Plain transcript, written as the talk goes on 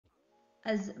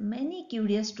As many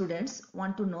curious students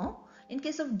want to know, in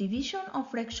case of division of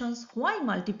fractions, why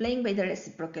multiplying by the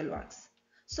reciprocal works.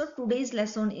 So today's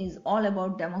lesson is all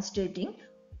about demonstrating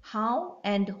how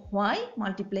and why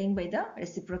multiplying by the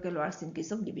reciprocal works in case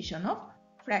of division of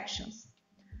fractions.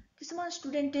 কিছুমান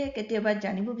ষ্টুডেণ্টে কেতিয়াবা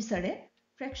জানিব বিচাৰে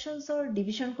ফ্ৰেকশ্যনছৰ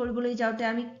division কৰিবলৈ যাওঁতে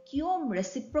আমি কিয়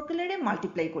ৰেচিপ্ৰকেলেৰে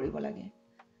multiply কৰিব লাগে।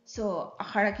 সো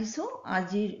আশা ৰাখিছোঁ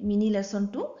আজিৰ মিনি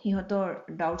লেসনটো সিহঁতৰ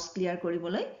ডাউটছ ক্লিয়াৰ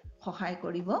কৰিবলৈ সহায়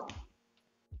কৰিব।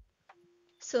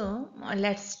 So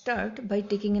let's start by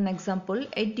taking an example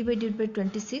 8 divided by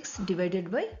 26 divided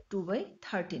by 2 by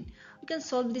 13. We can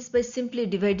solve this by simply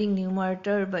dividing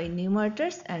numerator by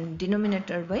numerators and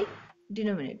denominator by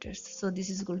denominators. So this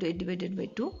is equal to 8 divided by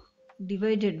 2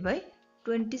 divided by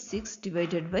 26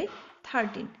 divided by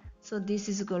 13. So this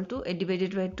is equal to 8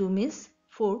 divided by 2 means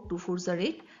 4, 2 4s are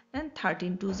 8 and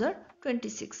 13 2s are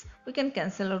 26. We can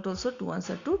cancel out also 2 1s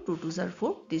are 2, 2 2s are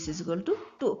 4. This is equal to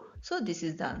 2. So this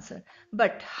is the answer.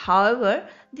 But however,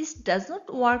 this does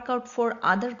not work out for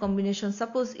other combinations.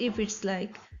 Suppose if it's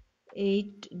like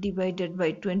 8 divided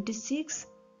by 26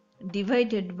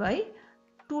 divided by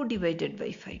 2 divided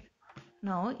by 5.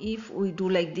 Now if we do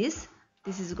like this,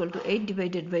 this is equal to 8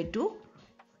 divided by 2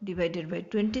 divided by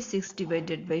 26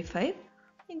 divided by 5.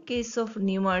 In case of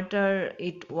numerator,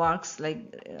 it works like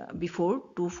before,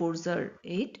 2 4s are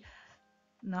 8.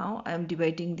 Now I am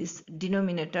dividing this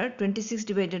denominator, 26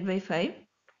 divided by 5,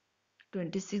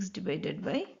 26 divided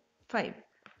by 5.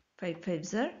 5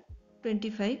 5s are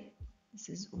 25. This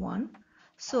is 1.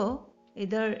 So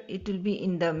either it will be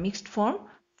in the mixed form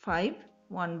 5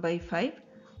 1 by 5,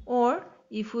 or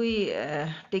if we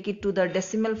take it to the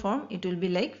decimal form, it will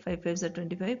be like 5 5s are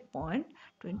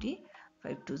 25.20,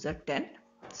 5 2s are 10.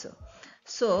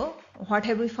 So what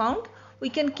have we found? We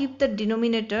can keep the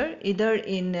denominator either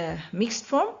in mixed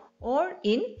form or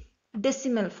in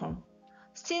decimal form.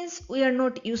 Since we are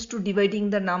not used to dividing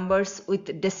the numbers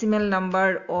with decimal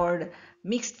number or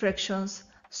mixed fractions,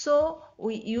 so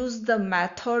we use the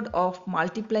method of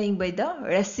multiplying by the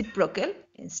reciprocal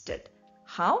instead.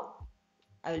 How?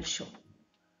 I will show.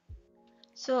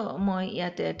 So মই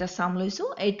ইয়াতে এটা সাম লৈছো।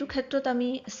 এইটো ক্ষেত্ৰত আমি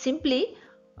simply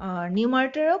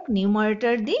numeratorক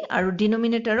numerator দি আৰু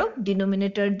denominatorক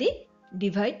denominator দি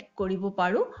divide কৰিব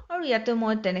পাৰো, আৰু ইয়াতে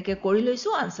মই তেনেকে কৰি লৈছো,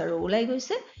 আনসাৰো ওলাই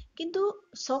গৈছে। কিন্তু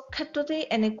সব ক্ষেত্ৰতে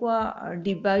এনেকুৱা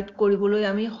ডিভাইড কৰিবলৈ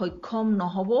আমি সক্ষম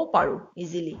নহবও পাৰো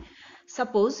ইজিলি।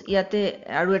 সাপোজ ইয়াতে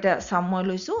আৰু এটা সাম মই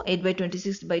লৈছো 8 by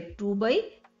 26 by 2 by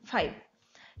 5।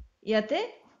 ইয়াতে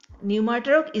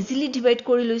numeratorক ইজিলি ডিভাইড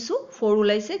কৰি লৈছো, 4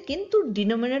 ওলাইছে, কিন্তু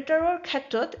ডিনোমিনেটৰৰ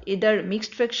ক্ষেত্ৰত either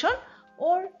mixed fraction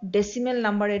or decimal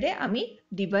number এৰে আমি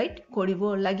ডিভাইড কৰিব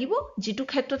লাগিব, যেটো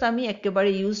ক্ষেত্ৰত আমি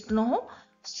একেবাৰে ইউজড নহও।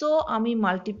 সো আমি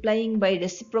মাল্টিপ্লাইং বাই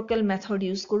ৰেচিপ্ৰকেল মেথড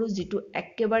ইউজ কৰো, যেটো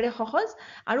একেবাৰে সহজ,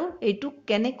 আৰু এইটো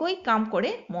কেনেকৈ কাম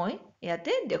কৰে মই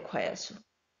ইয়াতে দেখুৱাই আছো।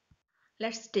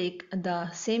 Let's take the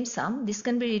same sum. This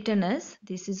can be written as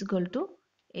this is equal to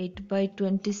 8 by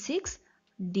 26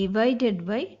 divided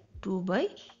by 2 by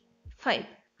 5.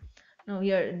 Now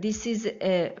here this is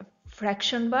a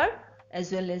fraction bar as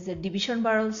well as a division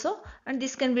bar also, and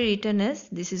this can be written as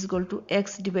this is equal to x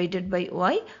divided by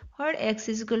y, where x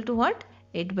is equal to what?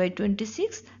 8 by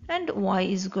 26 and y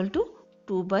is equal to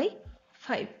 2 by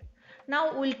 5. Now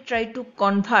we'll try to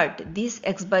convert this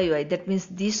x by y, that means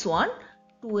this one,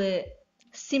 to a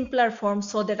simpler form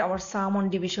so that our sum on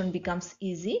division becomes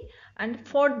easy, and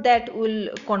for that we'll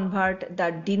convert the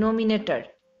denominator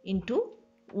into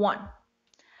 1.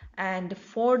 And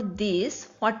for this,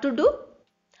 what to do?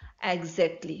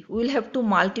 Exactly, we'll have to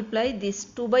multiply this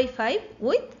 2 by 5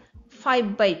 with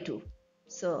 5 by 2.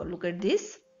 So look at this,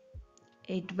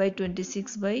 8 by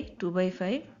 26 by 2 by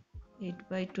 5, 8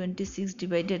 by 26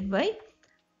 divided by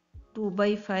 2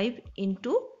 by 5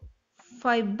 into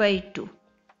 5 by 2.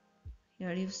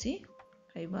 Here you see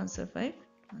 5 1s are 5,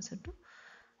 1s are 2.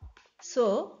 So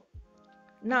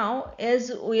now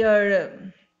as we are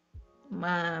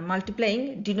multiplying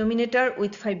denominator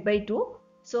with 5 by 2,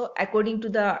 so according to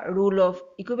the rule of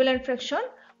equivalent fraction,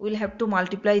 we'll have to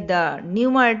multiply the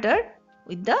numerator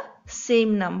with the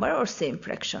same number or same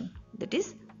fraction, that is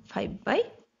 5 by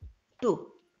 2.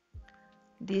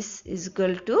 This is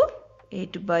equal to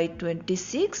 8 by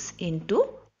 26 into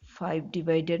 5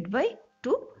 divided by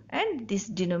 2, and this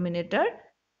denominator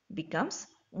becomes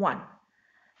 1.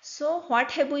 So what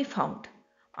have we found?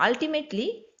 Ultimately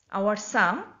our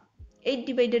sum 8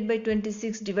 divided by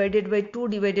 26 divided by 2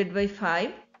 divided by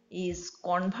 5 is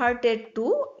converted to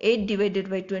 8 divided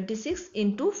by 26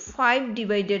 into 5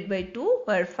 divided by 2,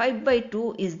 where 5 by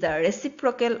 2 is the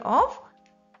reciprocal of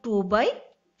 2 by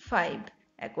 5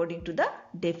 according to the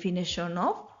definition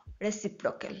of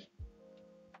reciprocal.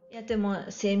 ইয়াতে মই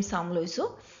same সাম লৈছো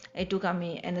এটুক আমি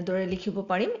এনেদৰে লিখিব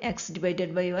পাৰিম x divided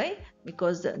by y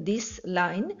because this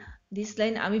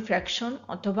line আমি fraction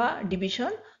অথবা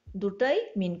division দুটাই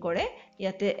মিন কৰে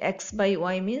ইয়াতে x by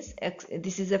y means x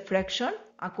this is a fraction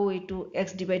আকৌ এটো x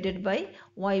divided by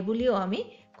y বুলিও আমি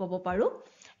ক'ব পাৰো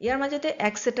ইয়াৰ মাজতে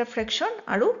x এটা fraction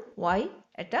আৰু y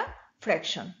এটা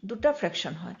fraction দুটা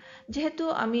fraction হয় যেহেতু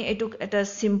আমি এটুক এটা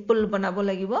সিম্পল বনাব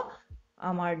লাগিব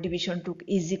আমাৰ ডিভিশনটুক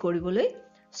ইজি কৰিবলৈ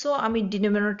সো আমি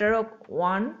ডিনোমিনেটৰক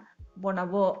 1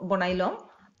 বনাই লম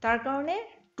তাৰ কাৰণে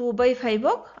 2/5 ক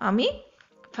আমি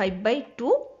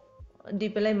 5/2 দি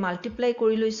পেলাই মাল্টিপ্লাই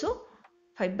কৰি লৈছো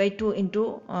 5/2 into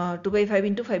 2/5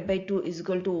 into 5/2 is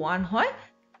equal to 1 হয়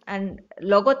and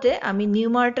লগতে আমি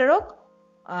নিউমাৰেটৰক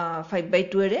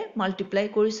 5/2 এৰে মাল্টিপ্লাই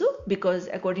কৰিছো because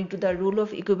according to the rule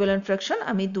of equivalent fraction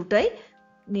আমি দুটাই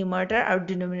নিউমাৰেটৰ আৰু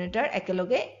ডিনোমিনেটৰ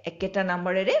একেলগে একেটা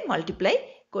নম্বৰেৰে মাল্টিপ্লাই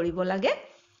কৰিব লাগে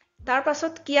তাৰ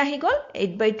পাছত কি আহি গল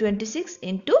 8/26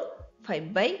 into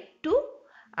 5/2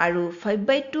 আৰু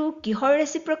 5/2 কিহৰ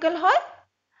ৰেচিপ্ৰকেল হয়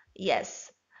yes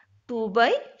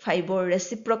 2/5 ৰ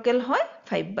ৰেচিপ্ৰকেল হয়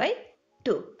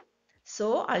 5/2 so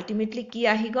ultimately কি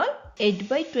আহি গল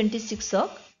 8/26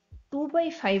 ক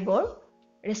 2/5 ৰ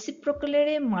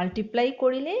ৰেচিপ্ৰকেলেৰে মাল্টিপ্লাই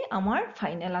কৰিলে আমাৰ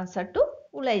ফাইনাল আনসাৰটো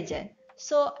ওলাই যায়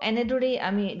so এনেদৰে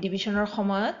আমি ডিভিশনৰ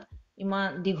সময়ত ইমান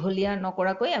দীঘলীয়া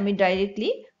নকৰাকৈ আমি directly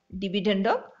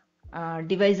ডিভিডেন্ডক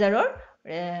ডিভাইজাৰৰ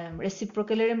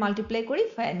reciprocalere multiply kori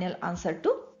final answer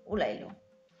to ulai lo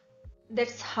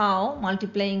that's how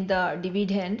multiplying the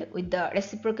dividend with the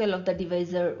reciprocal of the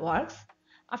divisor works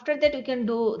after that we can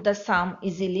do the sum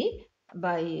easily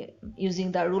by using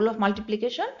the rule of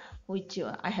multiplication which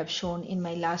I have shown in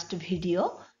my last video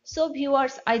so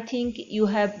viewers I think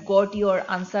you have got your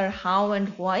answer how and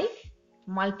why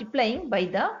multiplying by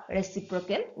the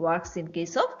reciprocal works in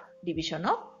case of division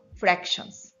of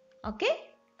fractions okay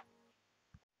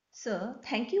so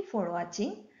thank you for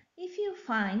watching if you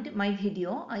find my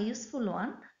video a useful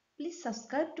one please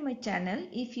subscribe to my channel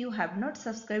if you have not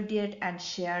subscribed yet and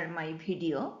share my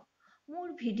video মোৰ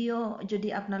video যদি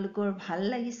আপোনালোকৰ ভাল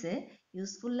লাগিছে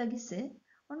useful লাগিছে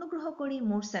অনুগ্ৰহ কৰি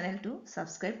মোৰ চেনেলটো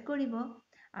সাবস্ক্ৰাইব কৰিব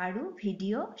আৰু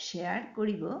ভিডিও শেয়ার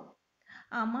কৰিব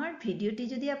আমার ভিডিওটি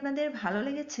যদি আপনাদের ভালো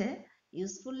লেগেছে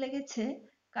ইউজফুল লেগেছে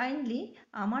কাইন্ডলি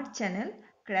আমার channel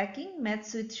cracking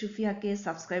maths with Sufia K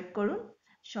subscribe করুন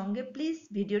সঙ্গে প্লিজ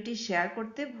ভিডিওটি শেয়ার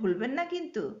করতে ভুলবেন না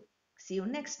কিন্তু C you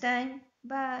next time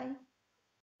by